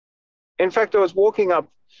In fact, I was walking up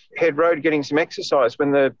Head Road getting some exercise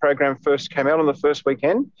when the program first came out on the first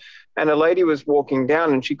weekend, and a lady was walking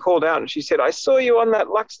down and she called out and she said, "I saw you on that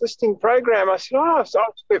Lux listing program." I said, "Oh," so I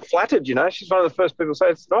was a bit flattered, you know. She's one of the first people to say,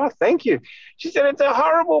 I said, "Oh, thank you." She said, "It's a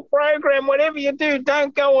horrible program. Whatever you do,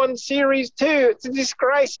 don't go on series 2. It's a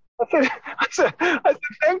disgrace." I said,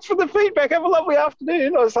 "Thanks for the feedback. Have a lovely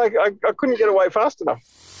afternoon." I was like, I couldn't get away fast enough.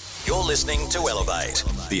 You're listening to Elevate,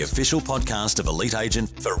 the official podcast of Elite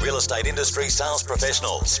Agent for real estate industry sales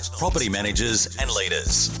professionals, property managers and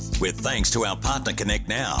leaders. With thanks to our partner Connect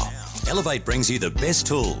Now, Elevate brings you the best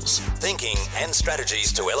tools, thinking and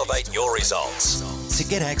strategies to elevate your results. To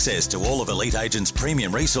get access to all of Elite Agent's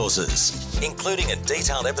premium resources, including a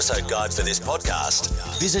detailed episode guide for this podcast,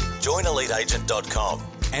 visit joineliteagent.com.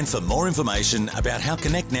 And for more information about how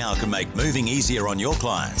Connect Now can make moving easier on your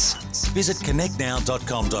clients, visit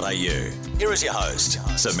connectnow.com.au. Here is your host,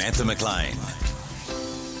 Samantha McLean.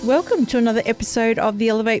 Welcome to another episode of the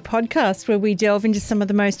Elevate podcast, where we delve into some of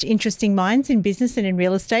the most interesting minds in business and in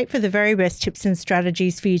real estate for the very best tips and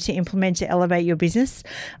strategies for you to implement to elevate your business.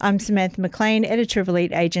 I'm Samantha McLean, editor of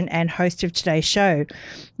Elite Agent and host of today's show.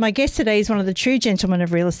 My guest today is one of the true gentlemen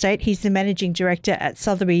of real estate. He's the managing director at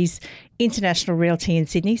Sotheby's International Realty in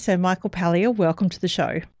Sydney. So Michael Pallier, welcome to the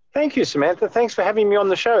show. Thank you, Samantha. Thanks for having me on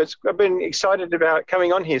the show. I've been excited about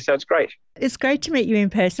coming on here, so it's great. It's great to meet you in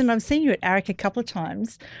person. I've seen you at ARIC a couple of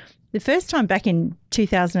times. The first time back in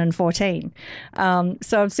 2014.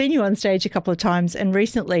 So I've seen you on stage a couple of times, and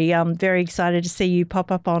recently I'm very excited to see you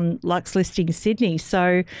pop up on Lux Listing Sydney.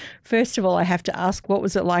 So first of all, I have to ask, what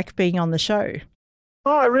was it like being on the show?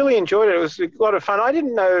 Oh, I really enjoyed it. It was a lot of fun. I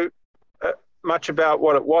didn't know much about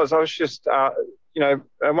what it was. I was just...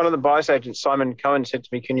 one of the buyer's agents, Simon Cohen, said to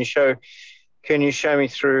me, can you show me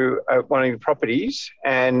through one of your properties?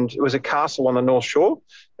 And it was a castle on the North Shore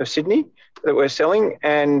of Sydney that we're selling.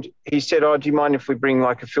 And he said, "Oh, do you mind if we bring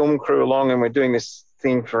like a film crew along and we're doing this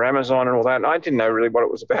thing for Amazon and all that?" And I didn't know really what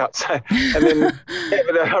it was about. So, and then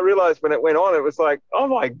but I realized when it went on, it was like, oh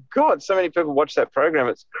my God, so many people watch that program.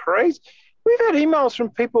 It's crazy. We've had emails from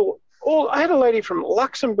people. I had a lady from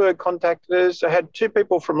Luxembourg contacted us. I had 2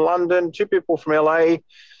 people from London, 2 people from LA. I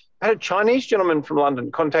had a Chinese gentleman from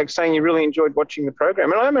London contact saying he really enjoyed watching the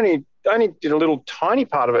program. And I only did a little tiny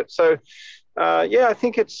part of it. So, I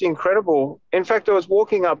think it's incredible. In fact, I was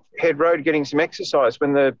walking up Head Road getting some exercise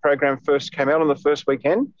when the program first came out on the first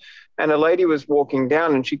weekend. And a lady was walking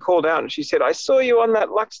down and she called out and she said, "I saw you on that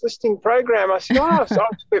Lux listing program." I said, "Oh," so I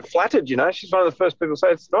was a bit flattered, you know. She's one of the first people to say,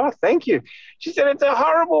 I said, "Oh, thank you." She said, "It's a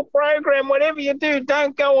horrible program. Whatever you do,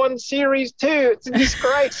 don't go on series 2. It's a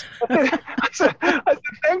disgrace." I said,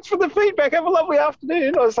 "Thanks for the feedback. Have a lovely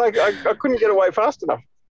afternoon." I was like, I couldn't get away fast enough.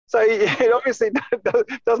 So it obviously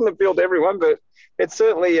doesn't appeal to everyone, but it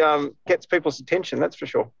certainly gets people's attention, that's for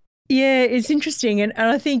sure. Yeah, it's interesting. And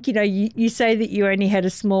I think, you say that you only had a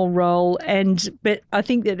small role, but I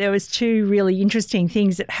think that there was 2 really interesting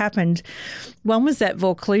things that happened. One was that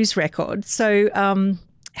Vaucluse record. So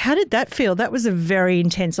how did that feel? That was a very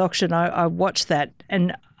intense auction. I watched that.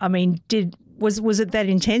 And I mean, was it that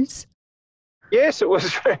intense? Yes, it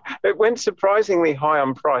was. It went surprisingly high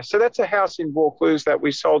on price. So that's a house in Vaucluse that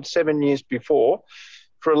we sold 7 years before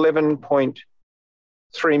for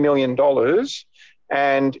 $11.3 million.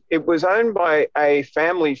 And it was owned by a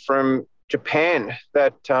family from Japan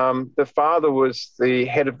that the father was the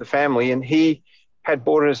head of the family, and he had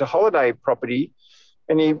bought it as a holiday property.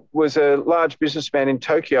 And he was a large businessman in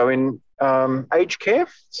Tokyo in aged care.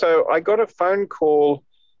 So I got a phone call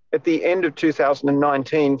at the end of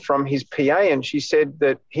 2019 from his PA, and she said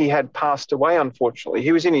that he had passed away, unfortunately.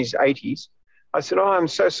 He was in his 80s. I said, "Oh, I'm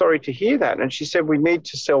so sorry to hear that." And she said, "We need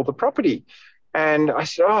to sell the property." And I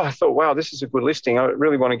said, I thought, wow, this is a good listing. I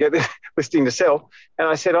really want to get this listing to sell. And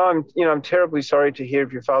I said, I'm terribly sorry to hear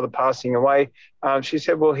of your father passing away. She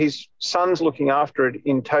said, well, his son's looking after it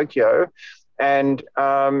in Tokyo. And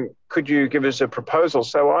could you give us a proposal?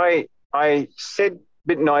 So I said, a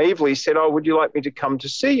bit naively, oh, would you like me to come to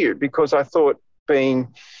see you? Because I thought,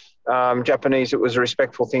 being Japanese, it was a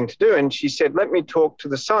respectful thing to do. And she said, let me talk to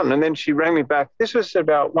the son. And then she rang me back. This was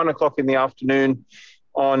about 1:00 in the afternoon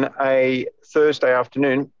on a Thursday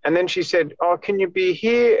afternoon. And then she said, oh, can you be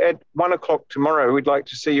here at 1:00 tomorrow? We'd like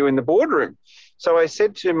to see you in the boardroom. So I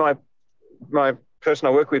said to my person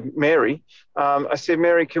I work with, Mary, I said,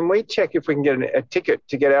 Mary, can we check if we can get a ticket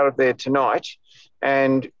to get out of there tonight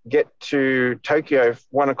and get to Tokyo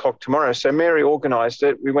 1:00 tomorrow? So Mary organised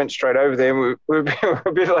it. We went straight over there. We were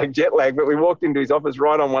a bit like jet lag, but we walked into his office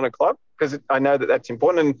right on 1:00 because I know that that's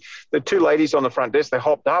important. And the 2 ladies on the front desk, they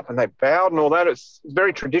hopped up and they bowed and all that. It's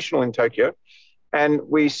very traditional in Tokyo. And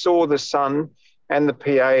we saw the son and the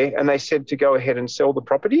PA, and they said to go ahead and sell the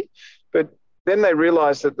property. But then they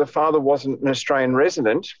realised that the father wasn't an Australian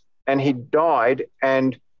resident and he died,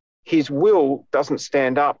 and his will doesn't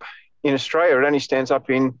stand up in Australia. It only stands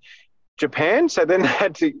up in Japan. So then they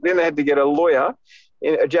had to get a lawyer,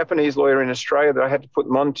 a Japanese lawyer in Australia that I had to put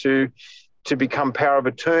them on to become power of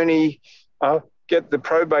attorney, get the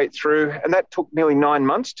probate through. And that took nearly 9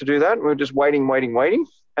 months to do that. We were just waiting.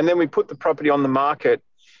 And then we put the property on the market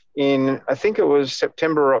in, I think it was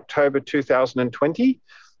September or October 2020.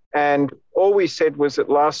 And all we said was it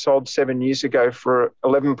last sold 7 years ago for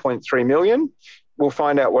 11.3 million. We'll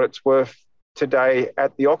find out what it's worth today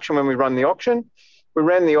at the auction when we run the auction. We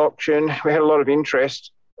ran the auction. We had a lot of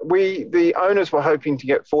interest. The owners were hoping to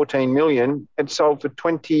get 14 million. It sold for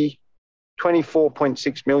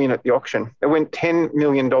 24.6 million at the auction. It went $10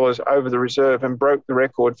 million over the reserve and broke the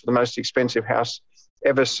record for the most expensive house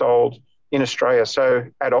ever sold in Australia. So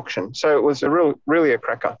at auction. So it was really a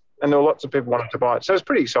cracker. And there were lots of people wanting to buy it. So it was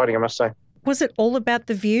pretty exciting, I must say. Was it all about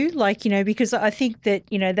the view? Like, because I think that,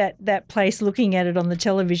 that place, looking at it on the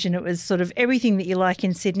television, it was sort of everything that you like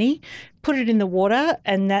in Sydney, put it in the water,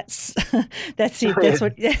 and that's it. That's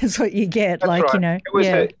what you get. That's right. It was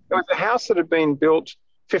a house that had been built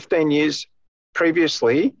 15 years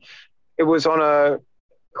previously. It was on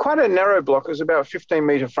quite a narrow block. It was about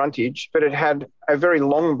 15-metre frontage, but it had a very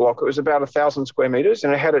long block. It was about 1,000 square metres,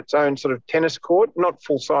 and it had its own sort of tennis court, not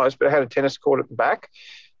full size, but it had a tennis court at the back.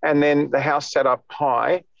 And then the house sat up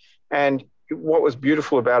high. And what was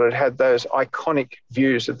beautiful about it had those iconic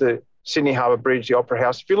views of the Sydney Harbour Bridge, the Opera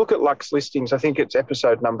House. If you look at Lux Listings, I think it's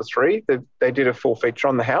episode number 3, they did a full feature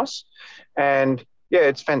on the house. And yeah,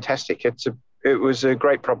 it's fantastic. It was a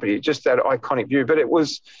great property, just that iconic view. But it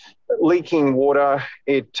was leaking water.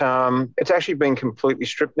 It's actually been completely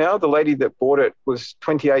stripped now. The lady that bought it was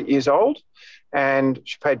 28 years old, and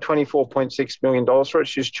she paid $24.6 million for it.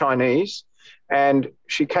 She's Chinese. And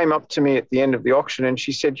she came up to me at the end of the auction and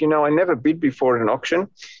she said, I never bid before at an auction.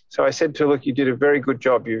 So I said to her, look, you did a very good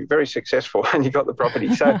job. You're very successful and you got the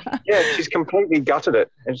property. So, yeah, she's completely gutted it.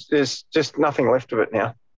 There's just nothing left of it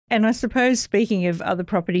now. And I suppose, speaking of other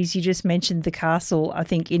properties, you just mentioned the castle, I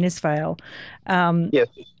think, Innisfail. Yes.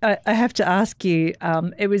 I have to ask you,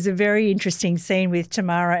 it was a very interesting scene with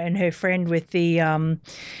Tamara and her friend with the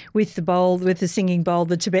bowl, with the singing bowl,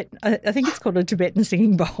 the Tibetan, I think it's called a Tibetan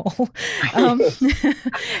singing bowl. Simon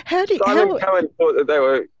Cohen thought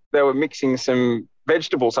that they were mixing some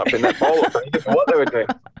vegetables up in that bowl. Or something. He didn't know what they were doing.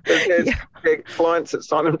 Their clients that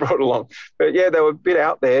Simon brought along. But yeah, they were a bit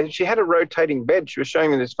out there. She had a rotating bed. She was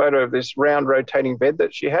showing me this photo of this round rotating bed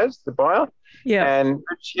that she has, the buyer. Yeah. And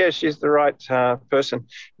yeah, she's the right person.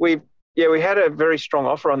 We had a very strong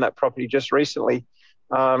offer on that property just recently.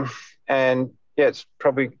 And yeah, it's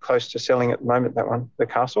probably close to selling at the moment, that one, the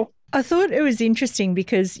castle. I thought it was interesting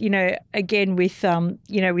because, again, with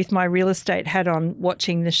my real estate hat on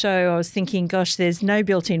watching the show, I was thinking, gosh, there's no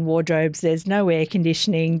built-in wardrobes, there's no air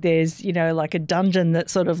conditioning, there's, like a dungeon that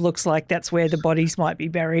sort of looks like that's where the bodies might be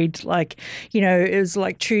buried. Like, it was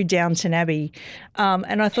like true Downton Abbey.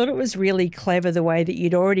 And I thought it was really clever the way that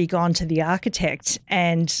you'd already gone to the architect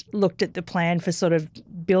and looked at the plan for sort of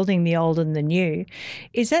building the old and the new.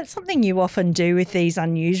 Is that something you often do with these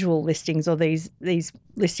unusual listings or these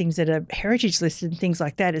listings that are heritage listed and things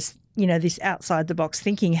like that, is, this outside the box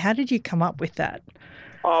thinking? How did you come up with that?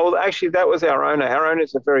 Oh, well, actually, that was our owner. Our owner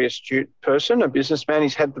is a very astute person, a businessman.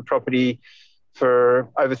 He's had the property for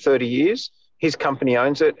over 30 years. His company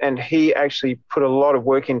owns it, and he actually put a lot of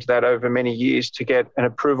work into that over many years to get an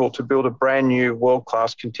approval to build a brand new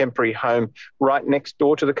world-class contemporary home right next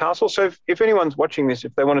door to the castle. So if anyone's watching this,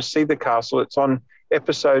 if they want to see the castle, it's on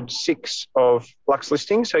episode 6 of Lux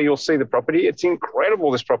Listing. So you'll see the property. It's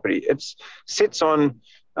incredible, this property. It sits on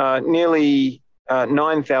nearly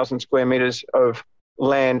 9,000 square metres of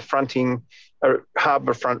land fronting a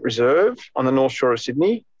harbourfront reserve on the North Shore of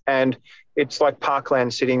Sydney. And it's like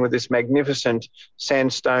parkland sitting with this magnificent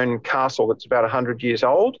sandstone castle that's about 100 years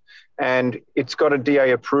old. And it's got a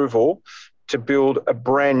DA approval to build a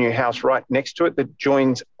brand new house right next to it that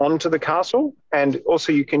joins onto the castle. And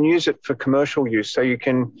also you can use it for commercial use. So you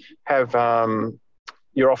can have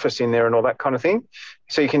your office in there and all that kind of thing.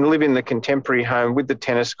 So you can live in the contemporary home with the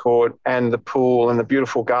tennis court and the pool and the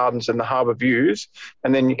beautiful gardens and the harbour views.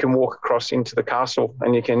 And then you can walk across into the castle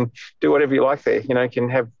and you can do whatever you like there. You can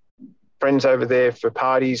have friends over there for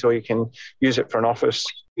parties, or you can use it for an office.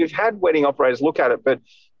 We've had wedding operators look at it, but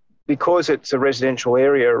because it's a residential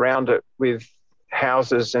area around it with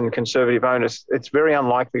houses and conservative owners, it's very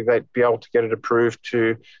unlikely they'd be able to get it approved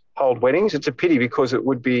to hold weddings. It's a pity because it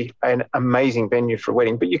would be an amazing venue for a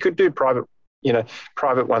wedding, but you could do private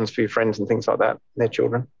private ones for your friends and things like that, their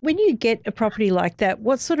children. When you get a property like that,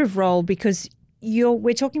 what sort of role, because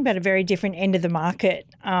we're talking about a very different end of the market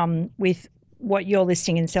with what you're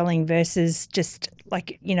listing and selling versus just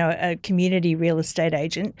like, a community real estate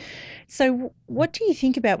agent. So what do you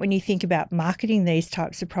think about when you think about marketing these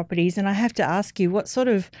types of properties? And I have to ask you, what sort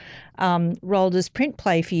of role does print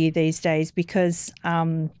play for you these days? Because,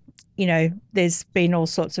 there's been all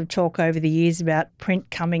sorts of talk over the years about print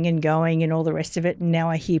coming and going and all the rest of it. And now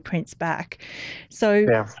I hear print's back. So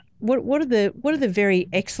Yeah. what are the very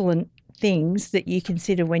excellent things that you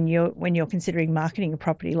consider when you're considering marketing a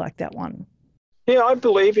property like that one? Yeah, I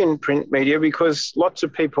believe in print media because lots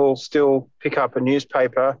of people still pick up a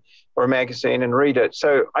newspaper or a magazine and read it.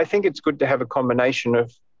 So I think it's good to have a combination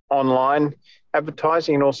of online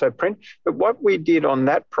advertising and also print. But what we did on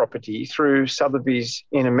that property through Sotheby's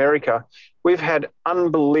in America, we've had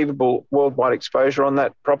unbelievable worldwide exposure on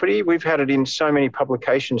that property. We've had it in so many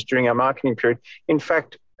publications during our marketing period. In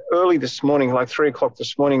fact, early this morning, like 3 o'clock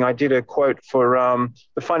this morning, I did a quote for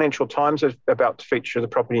the Financial Times about to feature the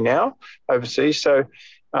property now overseas. So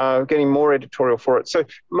getting more editorial for it. So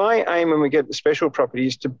my aim when we get the special property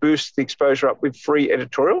is to boost the exposure up with free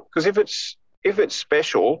editorial, because if it's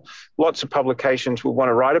special, lots of publications will want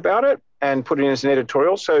to write about it and put it in as an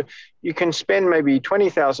editorial. So you can spend maybe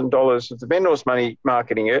 $20,000 of the vendor's money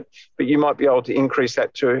marketing it, but you might be able to increase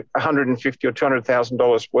that to $150,000 or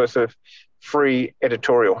 $200,000 worth of free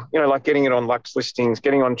editorial, like getting it on Lux listings,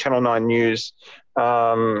 getting on Channel 9 News,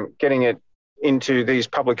 getting it into these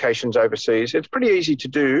publications overseas. It's pretty easy to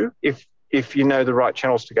do if you know the right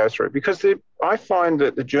channels to go through, because I find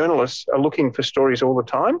that the journalists are looking for stories all the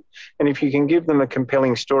time, and if you can give them a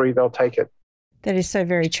compelling story, they'll take it. That is so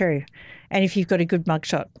very true. And if you've got a good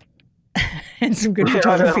mugshot and some good Yeah,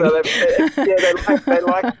 photography.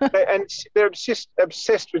 And they're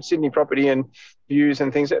obsessed with Sydney property and views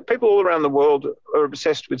and things. People all around the world are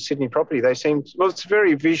obsessed with Sydney property. It's a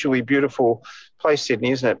very visually beautiful place,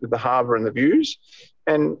 Sydney, isn't it, with the harbour and the views.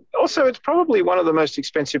 And also, it's probably one of the most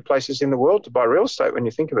expensive places in the world to buy real estate when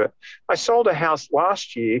you think of it. I sold a house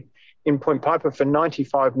last year in Point Piper for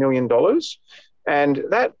 $95 million. And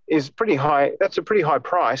that is pretty high. That's a pretty high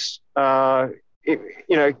price, compared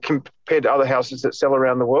to other houses that sell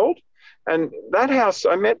around the world. And that house,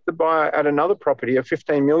 I met the buyer at another property, a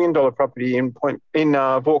 $15 million property in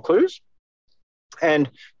Vaucluse. And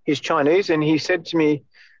he's Chinese. And he said to me,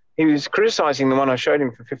 he was criticising the one I showed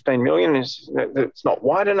him for $15 million. It's not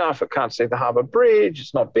wide enough. It can't see the harbour bridge.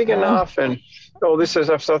 It's not big enough. And all this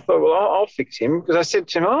stuff. So I thought, well, I'll fix him. Because I said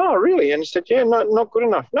to him, oh, really? And he said, yeah, no, not good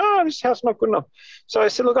enough. No, this house is not good enough. So I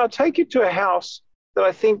said, look, I'll take you to a house that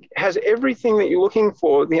I think has everything that you're looking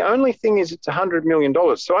for. The only thing is it's $100 million.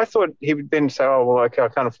 So I thought he would then say, oh, well, okay, I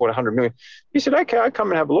can't afford $100 million. He said, okay, I'll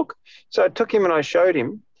come and have a look. So I took him and I showed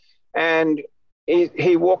him. And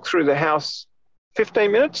he walked through the house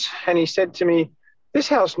 15 minutes and he said to me, this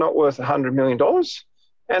house is not worth $100 million.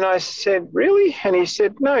 And I said, really? And he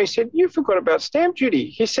said, no. He said, you forgot about stamp duty.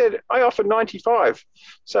 He said, I offered 95.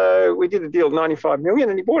 So we did a deal at 95 million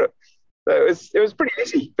and he bought it. So it was pretty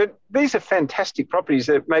easy. But these are fantastic properties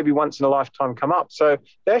that maybe once in a lifetime come up. So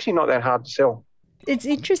they're actually not that hard to sell. It's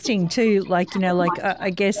interesting too, I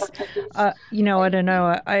guess, I don't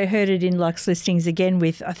know. I heard it in Lux listings again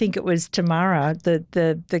with, I think it was Tamara,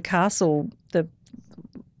 the castle, the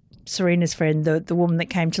Serena's friend, the woman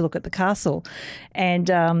that came to look at the castle, and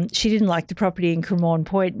she didn't like the property in Cremorne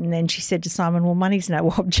Point, and then she said to Simon, well, money's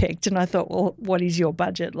no object. And I thought, well, what is your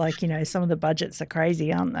budget? Some of the budgets are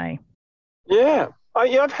crazy, aren't they? Yeah.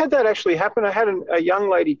 I've had that actually happen. I had a young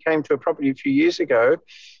lady came to a property a few years ago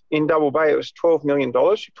in Double Bay. It was $12 million.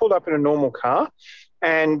 She pulled up in a normal car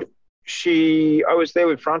and I was there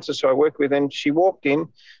with Francis, who I work with, and she walked in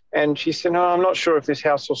and she said, no, I'm not sure if this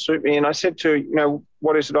house will suit me. And I said to her,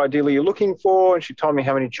 what is it ideally you're looking for? And she told me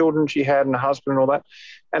how many children she had and a husband and all that.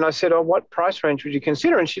 And I said, oh, what price range would you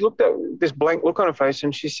consider? And she looked at this blank look on her face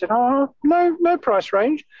and she said, oh, no price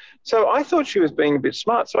range. So I thought she was being a bit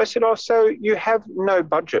smart. So I said, oh, so you have no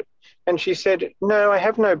budget? And she said, no, I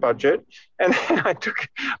have no budget. And I took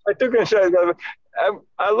her and showed her.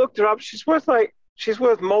 I looked her up. She's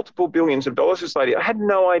worth multiple billions of dollars, this lady. I had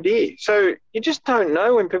no idea. So you just don't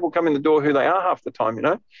know when people come in the door who they are half the time,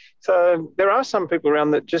 So there are some people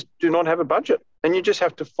around that just do not have a budget, and you just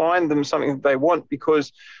have to find them something that they want,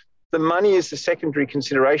 because the money is the secondary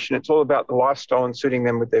consideration. It's all about the lifestyle and suiting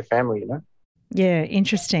them with their family, Yeah,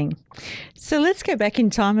 interesting. So let's go back in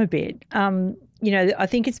time a bit. I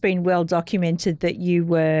think it's been well documented that you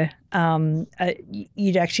were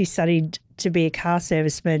you'd actually studied to be a car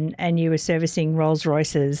serviceman and you were servicing Rolls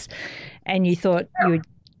Royces, and you thought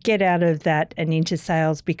get out of that and into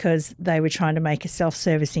sales because they were trying to make a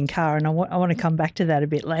self-servicing car, and I want to come back to that a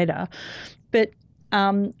bit later. But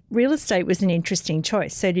real estate was an interesting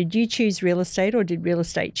choice. So did you choose real estate or did real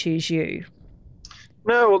estate choose you?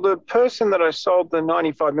 No, well, the person that I sold the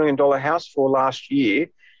 $95 million house for last year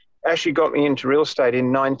actually got me into real estate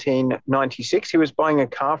in 1996. He was buying a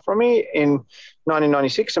car from me in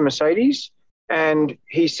 1996, a Mercedes, and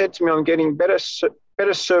he said to me, I'm getting better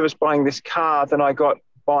service buying this car than I got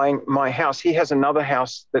buying my house. He has another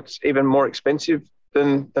house that's even more expensive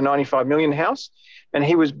than the 95 million house, and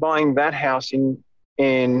he was buying that house in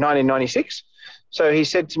 1996. So he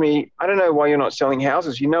said to me, I don't know why you're not selling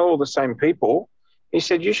houses. You know all the same people. He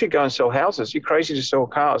said, you should go and sell houses. You're crazy to sell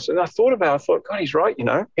cars. And I thought, God, he's right, he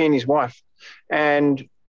and his wife. And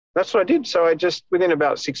that's what I did. So within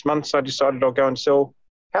about 6 months, I decided I'll go and sell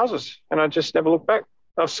houses. And I just never looked back.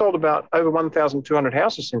 I've sold about over 1,200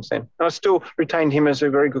 houses since then. And I still retained him as a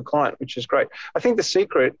very good client, which is great. I think the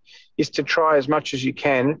secret is to try as much as you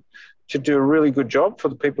can to do a really good job for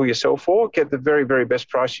the people you sell for, get the very, very best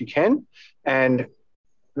price you can, and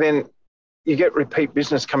then you get repeat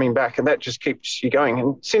business coming back, and that just keeps you going.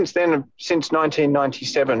 And since then, since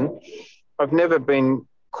 1997, I've never been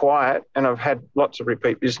quiet, and I've had lots of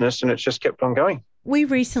repeat business, and it's just kept on going. We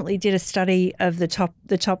recently did a study of the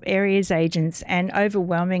top areas agents, and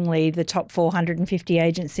overwhelmingly the top 450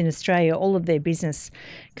 agents in Australia, all of their business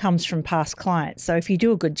comes from past clients. So if you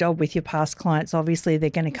do a good job with your past clients, obviously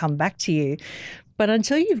they're going to come back to you. But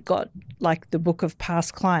until you've got like the book of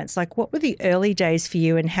past clients, like what were the early days for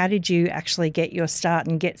you and how did you actually get your start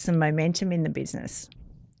and get some momentum in the business?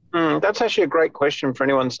 That's actually a great question for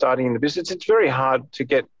anyone starting in the business. It's very hard to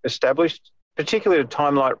get established, particularly at a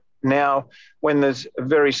time like now when there's a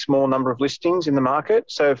very small number of listings in the market.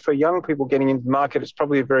 So for young people getting into the market, it's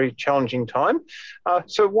probably a very challenging time.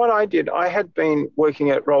 So what I did, I had been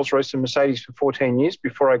working at Rolls-Royce and Mercedes for 14 years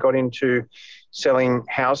before I got into selling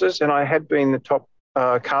houses, and I had been the top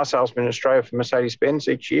car salesman in Australia for Mercedes-Benz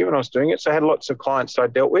each year when I was doing it. So I had lots of clients that I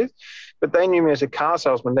dealt with, but they knew me as a car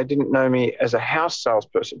salesman. They didn't know me as a house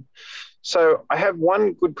salesperson. So I have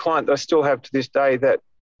one good client that I still have to this day that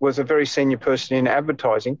was a very senior person in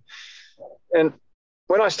advertising. And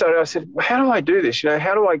when I started, I said, well, how do I do this?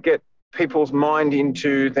 How do I get people's mind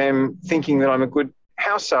into them thinking that I'm a good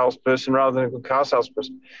house salesperson rather than a good car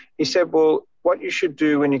salesperson? He said, well, what you should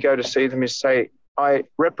do when you go to see them is say, I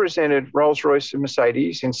represented Rolls-Royce and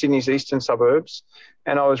Mercedes in Sydney's eastern suburbs,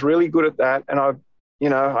 and I was really good at that. And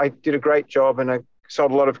I did a great job, and I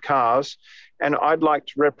sold a lot of cars, and I'd like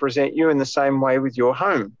to represent you in the same way with your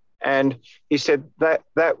home. And he said that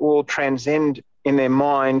will transcend in their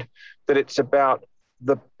mind that it's about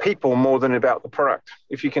the people more than about the product.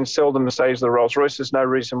 If you can sell the Mercedes or the Rolls-Royce, there's no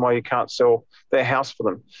reason why you can't sell their house for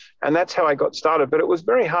them. And that's how I got started. But it was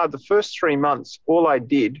very hard. The first 3 months, all I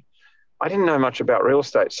didn't know much about real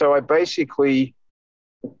estate. So I basically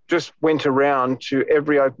just went around to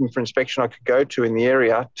every open for inspection I could go to in the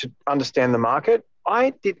area to understand the market.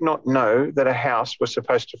 I did not know that a house was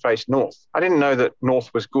supposed to face north. I didn't know that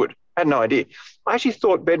north was good. I had no idea. I actually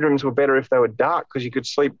thought bedrooms were better if they were dark because you could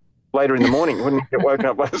sleep later in the morning. You wouldn't get woken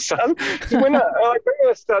up by the sun. When I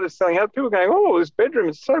started selling houses, people were going, oh, this bedroom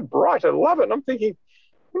is so bright. I love it. And I'm thinking,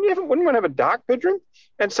 wouldn't one have a dark bedroom?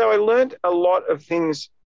 And so I learned a lot of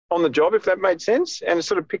things on the job, if that made sense, and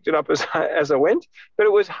sort of picked it up as I went. But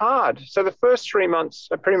it was hard. So the first 3 months,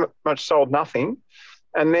 I pretty much sold nothing.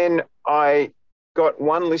 And then I got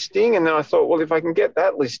one listing, and then I thought, well, if I can get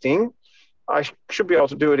that listing, I should be able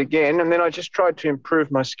to do it again. And then I just tried to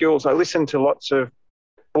improve my skills. I listened to lots of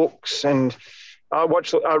books, and I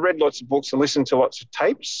read lots of books and listened to lots of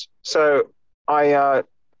tapes. So I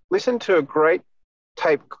listened to a great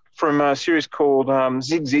tape from a series called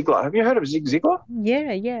Zig Ziglar. Have you heard of Zig Ziglar?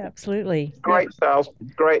 Yeah, absolutely. Great sales.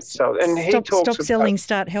 And he talks Stop selling,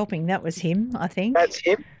 start helping. That was him, I think. That's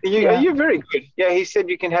him. You're very good. Yeah, he said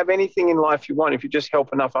you can have anything in life you want if you just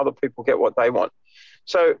help enough other people get what they want.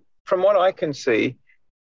 So from what I can see,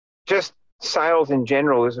 just sales in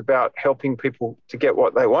general is about helping people to get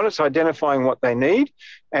what they want. It's identifying what they need,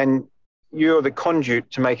 and you're the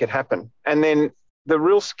conduit to make it happen. And then the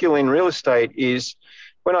real skill in real estate is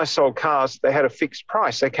when I sold cars, they had a fixed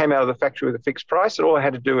price. They came out of the factory with a fixed price, and all I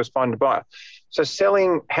had to do was find a buyer. So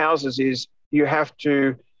selling houses is you have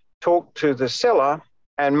to talk to the seller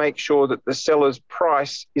and make sure that the seller's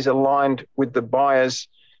price is aligned with the buyer's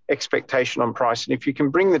expectation on price. And if you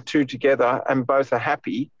can bring the two together and both are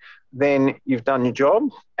happy, then you've done your job.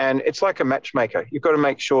 And it's like a matchmaker. You've got to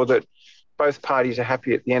make sure that both parties are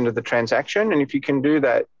happy at the end of the transaction. And if you can do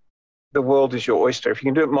that, the world is your oyster. If you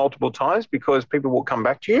can do it multiple times, because people will come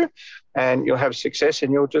back to you and you'll have success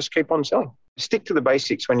and you'll just keep on selling. Stick to the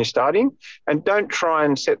basics when you're starting, and don't try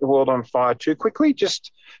and set the world on fire too quickly.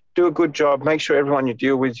 Just do a good job. Make sure everyone you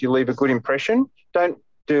deal with, you leave a good impression. Don't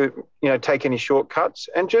take any shortcuts,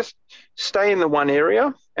 and just stay in the one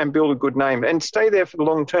area and build a good name and stay there for the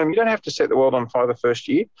long term. You don't have to set the world on fire the first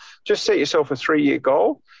year. Just set yourself a 3-year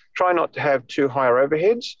goal. Try not to have too high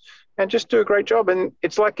overheads and just do a great job. And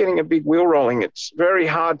it's like getting a big wheel rolling. It's very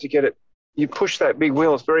hard to get it. You push that big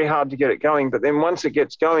wheel, it's very hard to get it going. But then once it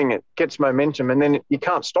gets going, it gets momentum, and then you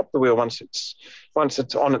can't stop the wheel once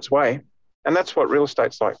it's on its way. And that's what real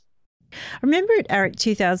estate's like. I remember at ARIC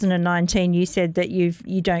 2019, you said that you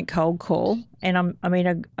don't cold call, and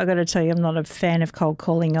I got to tell you, I'm not a fan of cold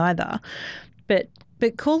calling either. But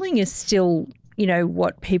calling is still,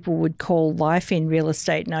 what people would call life in real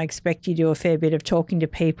estate, and I expect you do a fair bit of talking to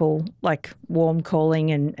people, like warm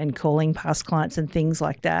calling and calling past clients and things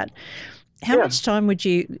like that. How much time would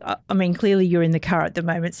you? Clearly you're in the car at the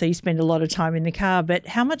moment, so you spend a lot of time in the car. But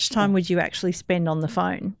how much time would you actually spend on the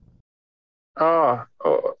phone? Well,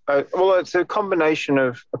 it's a combination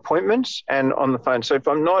of appointments and on the phone. So if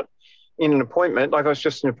I'm not in an appointment, like I was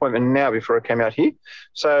just in an appointment now before I came out here.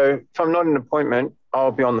 So if I'm not in an appointment,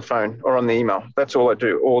 I'll be on the phone or on the email. That's all I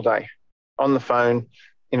do all day, on the phone,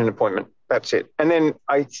 in an appointment. That's it. And then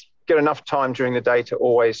I get enough time during the day to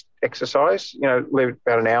always exercise, leave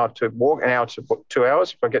about an hour to walk, an hour to 2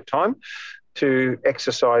 hours if I get time, to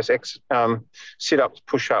exercise, sit-ups,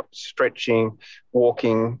 push-ups, stretching,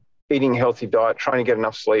 walking, eating a healthy diet, trying to get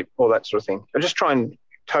enough sleep, all that sort of thing. I just try and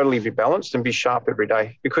totally be balanced and be sharp every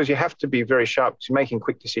day, because you have to be very sharp because you're making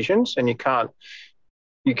quick decisions, and you can't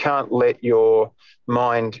let your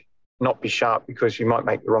mind not be sharp because you might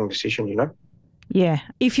make the wrong decision, Yeah.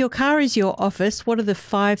 If your car is your office, what are the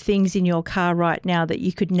 5 things in your car right now that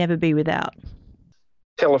you could never be without?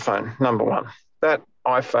 Telephone, number one. That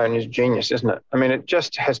iPhone is genius, isn't it? It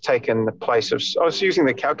just has taken the place of... I was using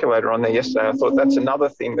the calculator on there yesterday. I thought that's another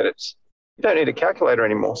thing that you don't need a calculator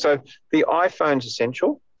anymore. So the iPhone's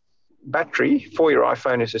essential. Battery for your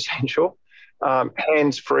iPhone is essential.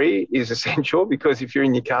 Hands-free is essential, because if you're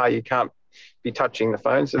in your car, you can't be touching the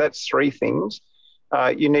phone. So that's 3 things.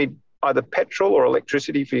 You need either petrol or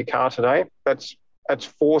electricity for your car today. That's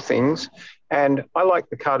 4 things. And I like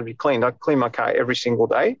the car to be cleaned. I clean my car every single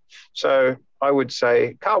day. So I would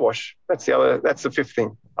say car wash. That's the 5th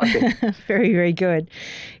thing, I think. Very, very good.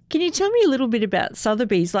 Can you tell me a little bit about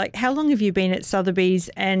Sotheby's? Like, how long have you been at Sotheby's,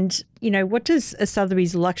 and, what does a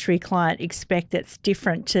Sotheby's luxury client expect that's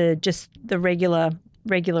different to just the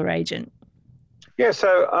regular agent? Yeah,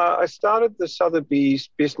 so I started the Sotheby's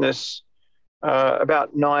business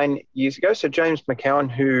about 9 years ago. So James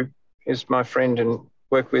McCowan, who is my friend and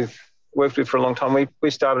worked with for a long time,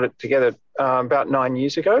 we started it together about 9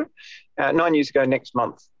 years ago. 9 years ago next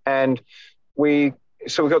month. And we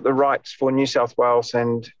got the rights for New South Wales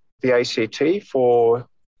and the ACT for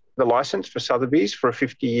the license for Sotheby's for a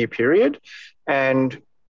 50-year period. And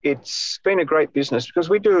it's been a great business because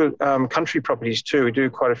we do country properties too. We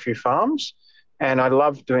do quite a few farms, and I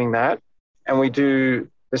love doing that. And we do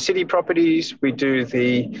the city properties, we do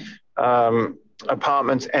the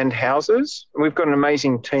apartments and houses. We've got an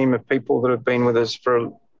amazing team of people that have been with us for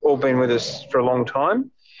a long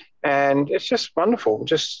time. And it's just wonderful.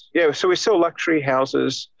 So we sell luxury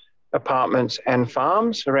houses, apartments and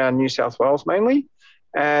farms around New South Wales mainly.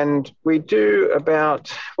 And we do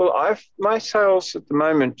my sales at the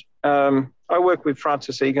moment, I work with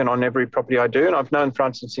Francis Egan on every property I do. And I've known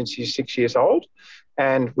Francis since he's 6 years old.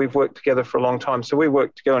 And we've worked together for a long time. So we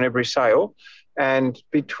work together on every sale. And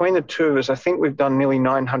between the two of us, I think we've done nearly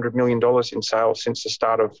 $900 million in sales since the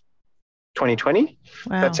start of 2020.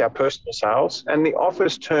 Wow. That's our personal sales. And the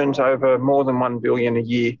office turns over more than $1 billion a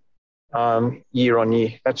year, year on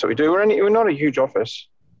year. That's what we do. We're not a huge office.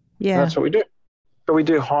 Yeah. That's what we do. But we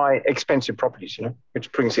do high, expensive properties,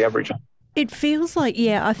 which brings the average up. It feels like,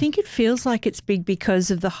 I think it feels like it's big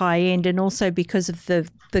because of the high end and also because of the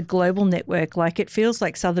global network. Like, it feels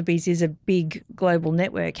like Sotheby's is a big global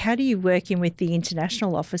network. How do you work in with the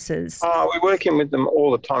international offices? We work in with them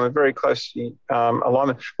all the time. We're very closely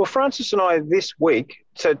alignment. Well, Francis and I this week,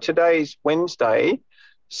 so today's Wednesday,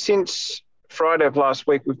 since Friday of last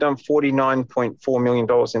week, we've done $49.4 million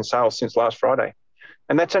in sales since last Friday.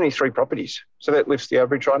 And that's only 3 properties. So that lifts the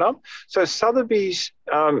average right up. So Sotheby's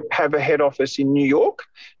have a head office in New York,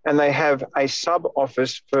 and they have a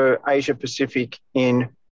sub-office for Asia Pacific in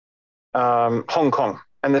Hong Kong.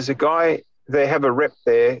 And there's a guy, they have a rep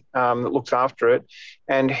there that looks after it,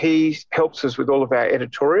 and he helps us with all of our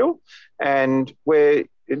editorial. And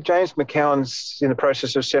James McCowan's in the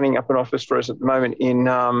process of setting up an office for us at the moment in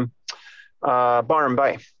Byron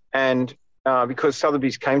Bay. And because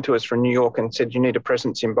Sotheby's came to us from New York and said, you need a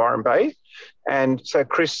presence in Byron Bay. And so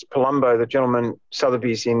Chris Palumbo, the gentleman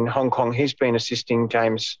Sotheby's in Hong Kong, he's been assisting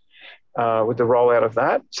James with the rollout of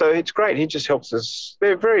that. So it's great. He just helps us.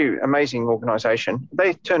 They're a very amazing organisation.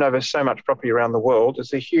 They turn over so much property around the world.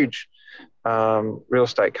 It's a huge real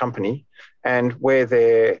estate company, and we're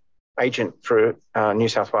their agent for New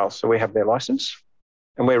South Wales. So we have their licence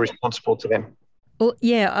and we're responsible to them. Well,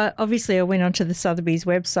 yeah, obviously I went onto the Sotheby's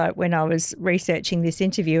website when I was researching this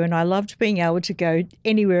interview, and I loved being able to go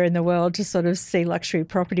anywhere in the world to sort of see luxury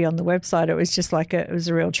property on the website. It was just like it was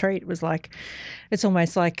a real treat. It was like, it's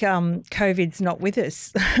almost like COVID's not with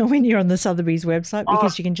us when you're on the Sotheby's website,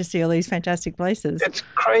 because you can just see all these fantastic places. It's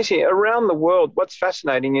crazy. Around the world, what's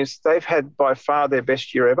fascinating is they've had by far their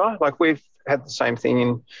best year ever. Like we've had the same thing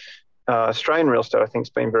in Australian real estate, I think, has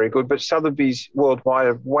been very good, but Sotheby's worldwide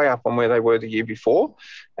are way up on where they were the year before.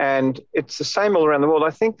 And it's the same all around the world. I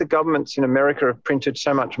think the governments in America have printed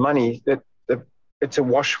so much money that it's a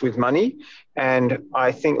wash with money, and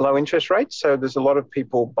I think low interest rates. So there's a lot of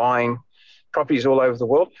people buying properties all over the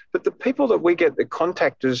world. But the people that we get that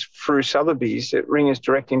contact us through Sotheby's that ring us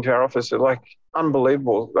direct into our office are like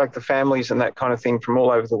unbelievable, like the families and that kind of thing from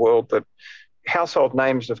all over the world, that household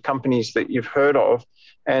names of companies that you've heard of.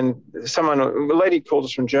 And a lady called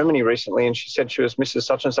us from Germany recently, and she said she was Mrs.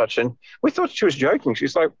 Such and Such, and we thought she was joking.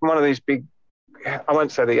 She's like one of these big, I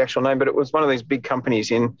won't say the actual name, but it was one of these big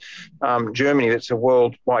companies in Germany that's a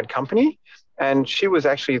worldwide company. And she was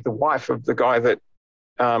actually the wife of the guy that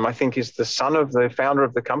I think is the son of the founder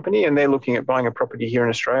of the company, and they're looking at buying a property here in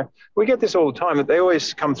Australia. We get this all the time, but they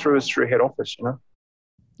always come through us through head office, you know.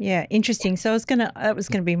 Yeah, interesting. So that was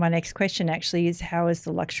gonna be my next question actually, is how has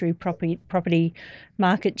the luxury property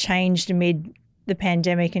market changed amid the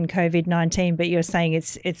pandemic and COVID-19? But you're saying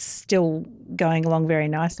it's still going along very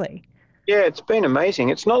nicely. Yeah, it's been amazing.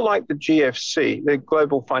 It's not like the GFC, the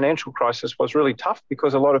global financial crisis was really tough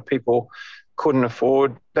because a lot of people couldn't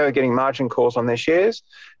afford, they were getting margin calls on their shares.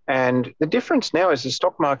 And the difference now is the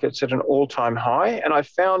stock market's at an all-time high. And I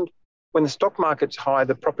found when the stock market's high,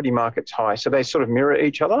 the property market's high. So they sort of mirror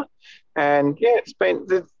each other. And yeah, it's been,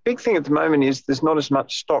 the big thing at the moment is there's not as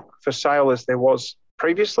much stock for sale as there was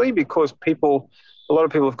previously, because a lot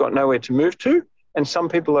of people have got nowhere to move to. And some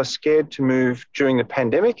people are scared to move during the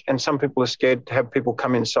pandemic, and some people are scared to have people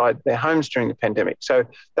come inside their homes during the pandemic. So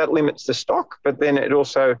that limits the stock, but then it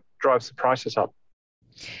also drives the prices up.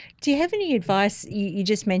 Do you have any advice? You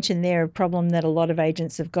just mentioned there a problem that a lot of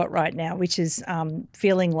agents have got right now, which is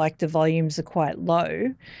feeling like the volumes are quite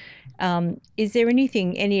low. Is there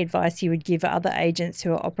any advice you would give other agents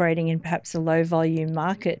who are operating in perhaps a low volume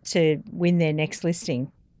market to win their next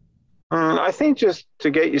listing? I think just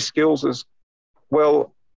to get your skills as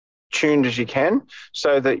well tuned as you can,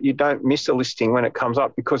 so that you don't miss a listing when it comes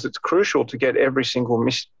up, because it's crucial to get every single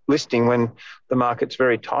listing when the market's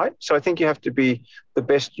very tight. So I think you have to be the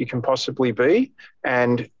best you can possibly be,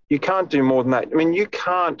 and you can't do more than that. I mean, you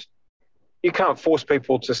can't force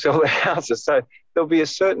people to sell their houses. So there'll be a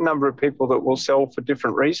certain number of people that will sell for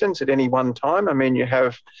different reasons at any one time. I mean, you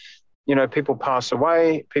have, people pass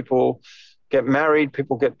away, people get married,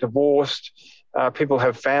 people get divorced, people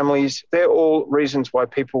have families. They're all reasons why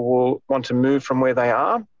people will want to move from where they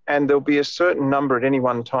are. And there'll be a certain number at any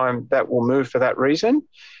one time that will move for that reason.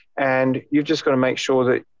 And you've just got to make sure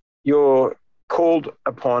that you're called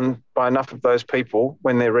upon by enough of those people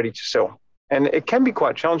when they're ready to sell. And it can be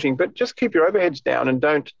quite challenging, but just keep your overheads down and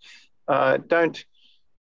don't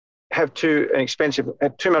have too much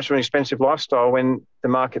of an expensive lifestyle when the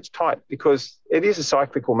market's tight, because it is a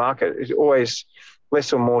cyclical market. It's always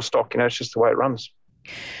less or more stock. It's just the way it runs.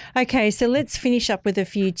 Okay, so let's finish up with a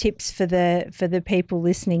few tips for the people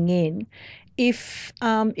listening in. If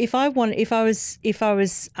I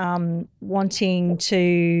was wanting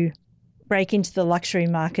to break into the luxury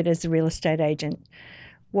market as a real estate agent,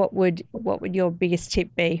 what would your biggest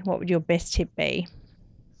tip be? What would your best tip be?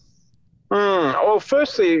 Well,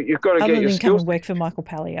 firstly, you've got to get your skills. Come and work for Michael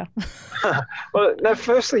Pallier. Well, no.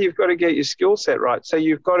 Firstly, you've got to get your skill set right. So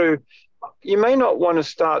you may not want to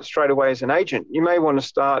start straight away as an agent. You may want to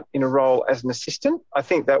start in a role as an assistant. I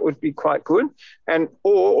think that would be quite good.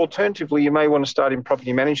 Or alternatively, you may want to start in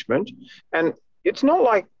property management. And it's not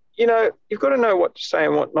like, you've got to know what to say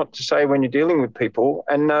and what not to say when you're dealing with people,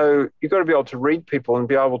 and you've got to be able to read people and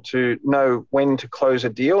be able to know when to close a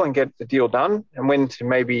deal and get the deal done, and when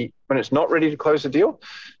it's not ready to close a deal.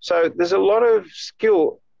 So there's a lot of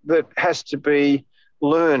skill that has to be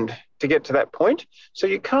learned to get to that point. So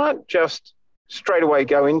you can't just straight away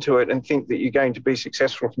go into it and think that you're going to be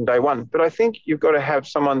successful from day one. But I think you've got to have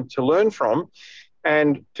someone to learn from.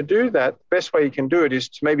 And to do that, the best way you can do it is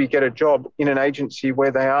to maybe get a job in an agency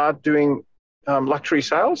where they are doing luxury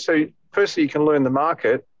sales. So firstly, you can learn the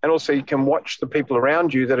market, and also you can watch the people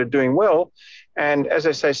around you that are doing well. And as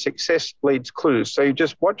I say, success leads clues. So you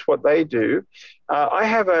just watch what they do. I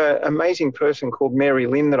have an amazing person called Mary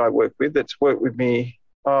Lynn that I work with that's worked with me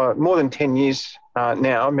more than 10 years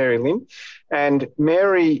now, Mary Lynn. And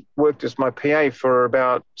Mary worked as my PA for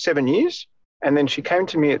about 7 years. And then she came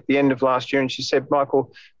to me at the end of last year and she said,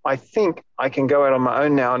 Michael, I think I can go out on my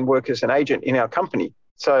own now and work as an agent in our company.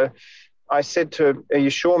 So I said to her, are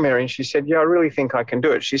you sure, Mary? And she said, yeah, I really think I can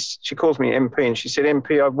do it. She calls me MP, and she said,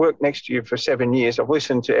 MP, I've worked next to you for 7 years. I've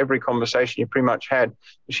listened to every conversation you pretty much had.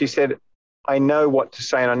 She said, I know what to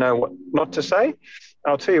say and I know what not to say.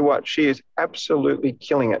 I'll tell you what, she is absolutely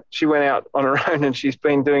killing it. She went out on her own and she's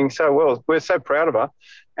been doing so well. We're so proud of her.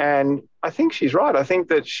 And I think she's right. I think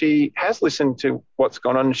that she has listened to what's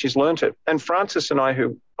gone on and she's learnt it. And Francis and I,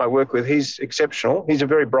 who I work with, he's exceptional. He's a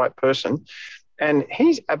very bright person and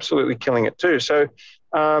he's absolutely killing it too. So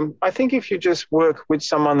I think if you just work with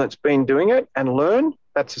someone that's been doing it and learn,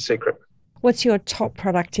 that's the secret. What's your top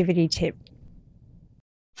productivity tip?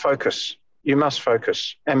 Focus. You must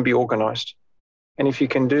focus and be organised. And if you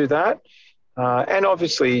can do that, and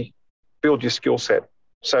obviously build your skill set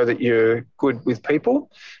so that you're good with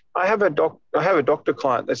people. I have a doctor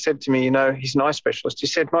client that said to me, he's an eye specialist. He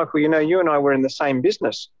said, Michael, you and I were in the same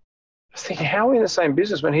business. I was thinking, how are we in the same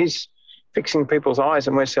business when he's fixing people's eyes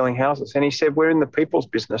and we're selling houses? And he said, we're in the people's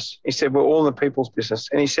business. He said, we're all in the people's business.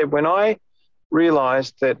 And he said, when I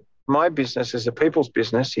realised that my business is a people's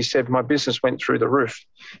business, he said, my business went through the roof.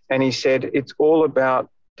 And he said, it's all about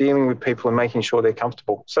dealing with people and making sure they're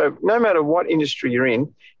comfortable. So no matter what industry you're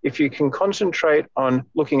in, if you can concentrate on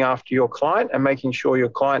looking after your client and making sure your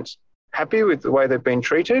client's happy with the way they've been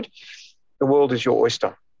treated, the world is your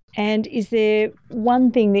oyster. And is there one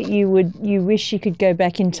thing that you wish you could go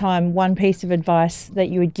back in time, one piece of advice that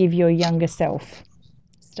you would give your younger self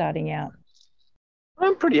starting out?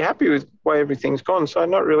 I'm pretty happy with the way everything's gone, so I'm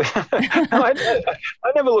not really. I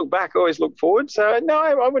never look back, I always look forward. So no,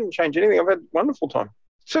 I wouldn't change anything. I've had a wonderful time.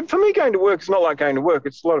 So for me, going to work is not like going to work.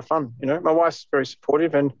 It's a lot of fun. My wife's very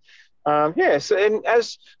supportive, and and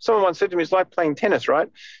as someone once said to me, it's like playing tennis, right?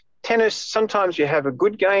 Tennis, sometimes you have a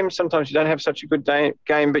good game, sometimes you don't have such a good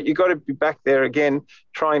game, but you got to be back there again,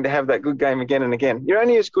 trying to have that good game again and again. You're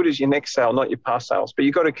only as good as your next sale, not your past sales, but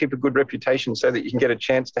you've got to keep a good reputation so that you can get a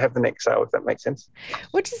chance to have the next sale, if that makes sense.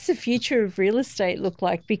 What does the future of real estate look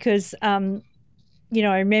like? Because I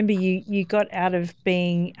remember you got out of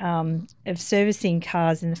being of servicing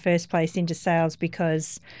cars in the first place into sales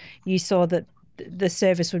because you saw that the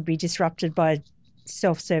service would be disrupted by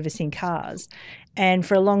self-servicing cars. And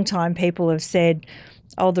for a long time, people have said,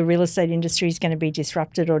 the real estate industry is going to be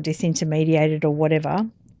disrupted or disintermediated or whatever.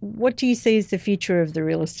 What do you see as the future of the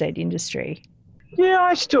real estate industry? Yeah,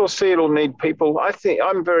 I still see it'll need people. I think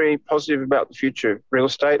I'm very positive about the future of real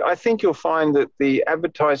estate. I think you'll find that the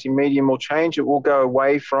advertising medium will change. It will go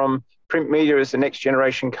away from print media as the next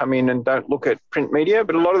generation come in and don't look at print media.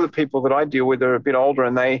 But a lot of the people that I deal with are a bit older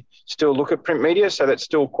and they still look at print media, so that's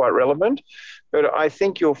still quite relevant. But I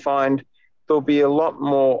think you'll find there'll be a lot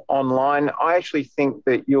more online. I actually think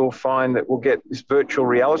that you'll find that we'll get this virtual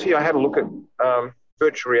reality. I had a look at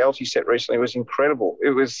virtual reality set recently. It was incredible.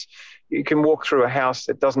 You can walk through a house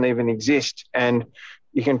that doesn't even exist and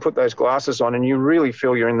you can put those glasses on and you really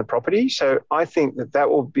feel you're in the property. So I think that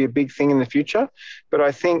will be a big thing in the future. But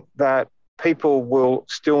I think that people will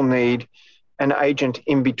still need an agent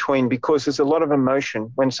in between because there's a lot of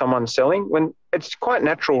emotion when someone's selling. When it's quite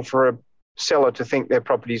natural for a seller to think their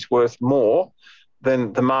property is worth more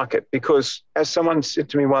than the market, because as someone said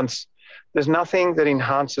to me once, there's nothing that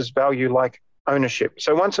enhances value like ownership.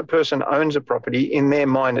 So once a person owns a property, in their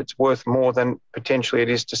mind, it's worth more than potentially it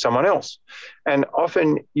is to someone else. And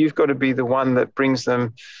often you've got to be the one that brings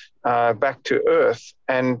them back to earth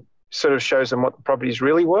and sort of shows them what the property is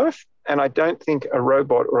really worth. And I don't think a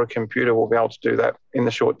robot or a computer will be able to do that in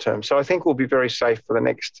the short term. So I think we'll be very safe for the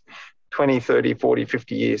next 20, 30, 40,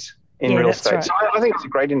 50 years in real estate. Right. So I think it's a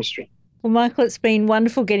great industry. Well, Michael, it's been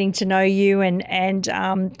wonderful getting to know you and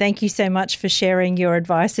thank you so much for sharing your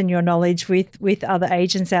advice and your knowledge with other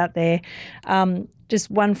agents out there. Just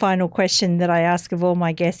one final question that I ask of all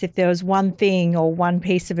my guests. If there was one thing or one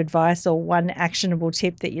piece of advice or one actionable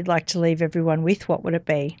tip that you'd like to leave everyone with, what would it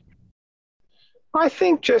be? I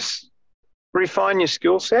think just refine your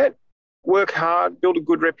skill set, work hard, build a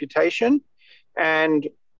good reputation, and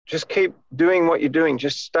just keep doing what you're doing.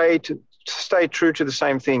 Just stay true to the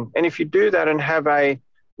same thing. And if you do that and have a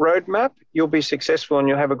roadmap, you'll be successful and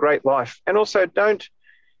you'll have a great life. And also don't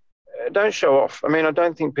show off. I mean, I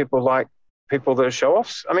don't think people like people that are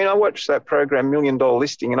show-offs. I mean, I watched that program, $1 Million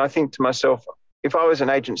Listing, and I think to myself, if I was an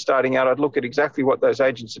agent starting out, I'd look at exactly what those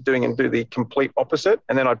agents are doing and do the complete opposite,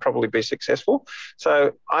 and then I'd probably be successful.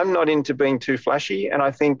 So I'm not into being too flashy, and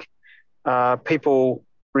I think people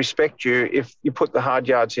respect you if you put the hard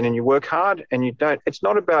yards in and you work hard and you don't. It's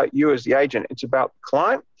not about you as the agent, it's about the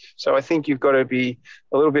client. So I think you've got to be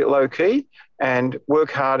a little bit low-key and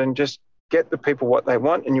work hard and just get the people what they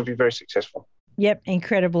want, and you'll be very successful. Yep,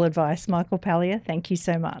 incredible advice, Michael Pallier. Thank you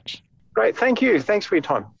so much. Great, thank you. Thanks for your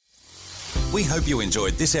time. We hope you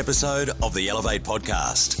enjoyed this episode of the Elevate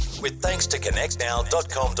podcast, with thanks to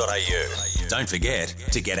connectnow.com.au. Don't forget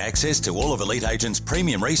to get access to all of Elite Agent's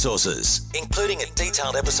premium resources, including a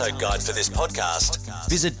detailed episode guide for this podcast.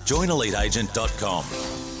 Visit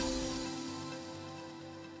joineliteagent.com.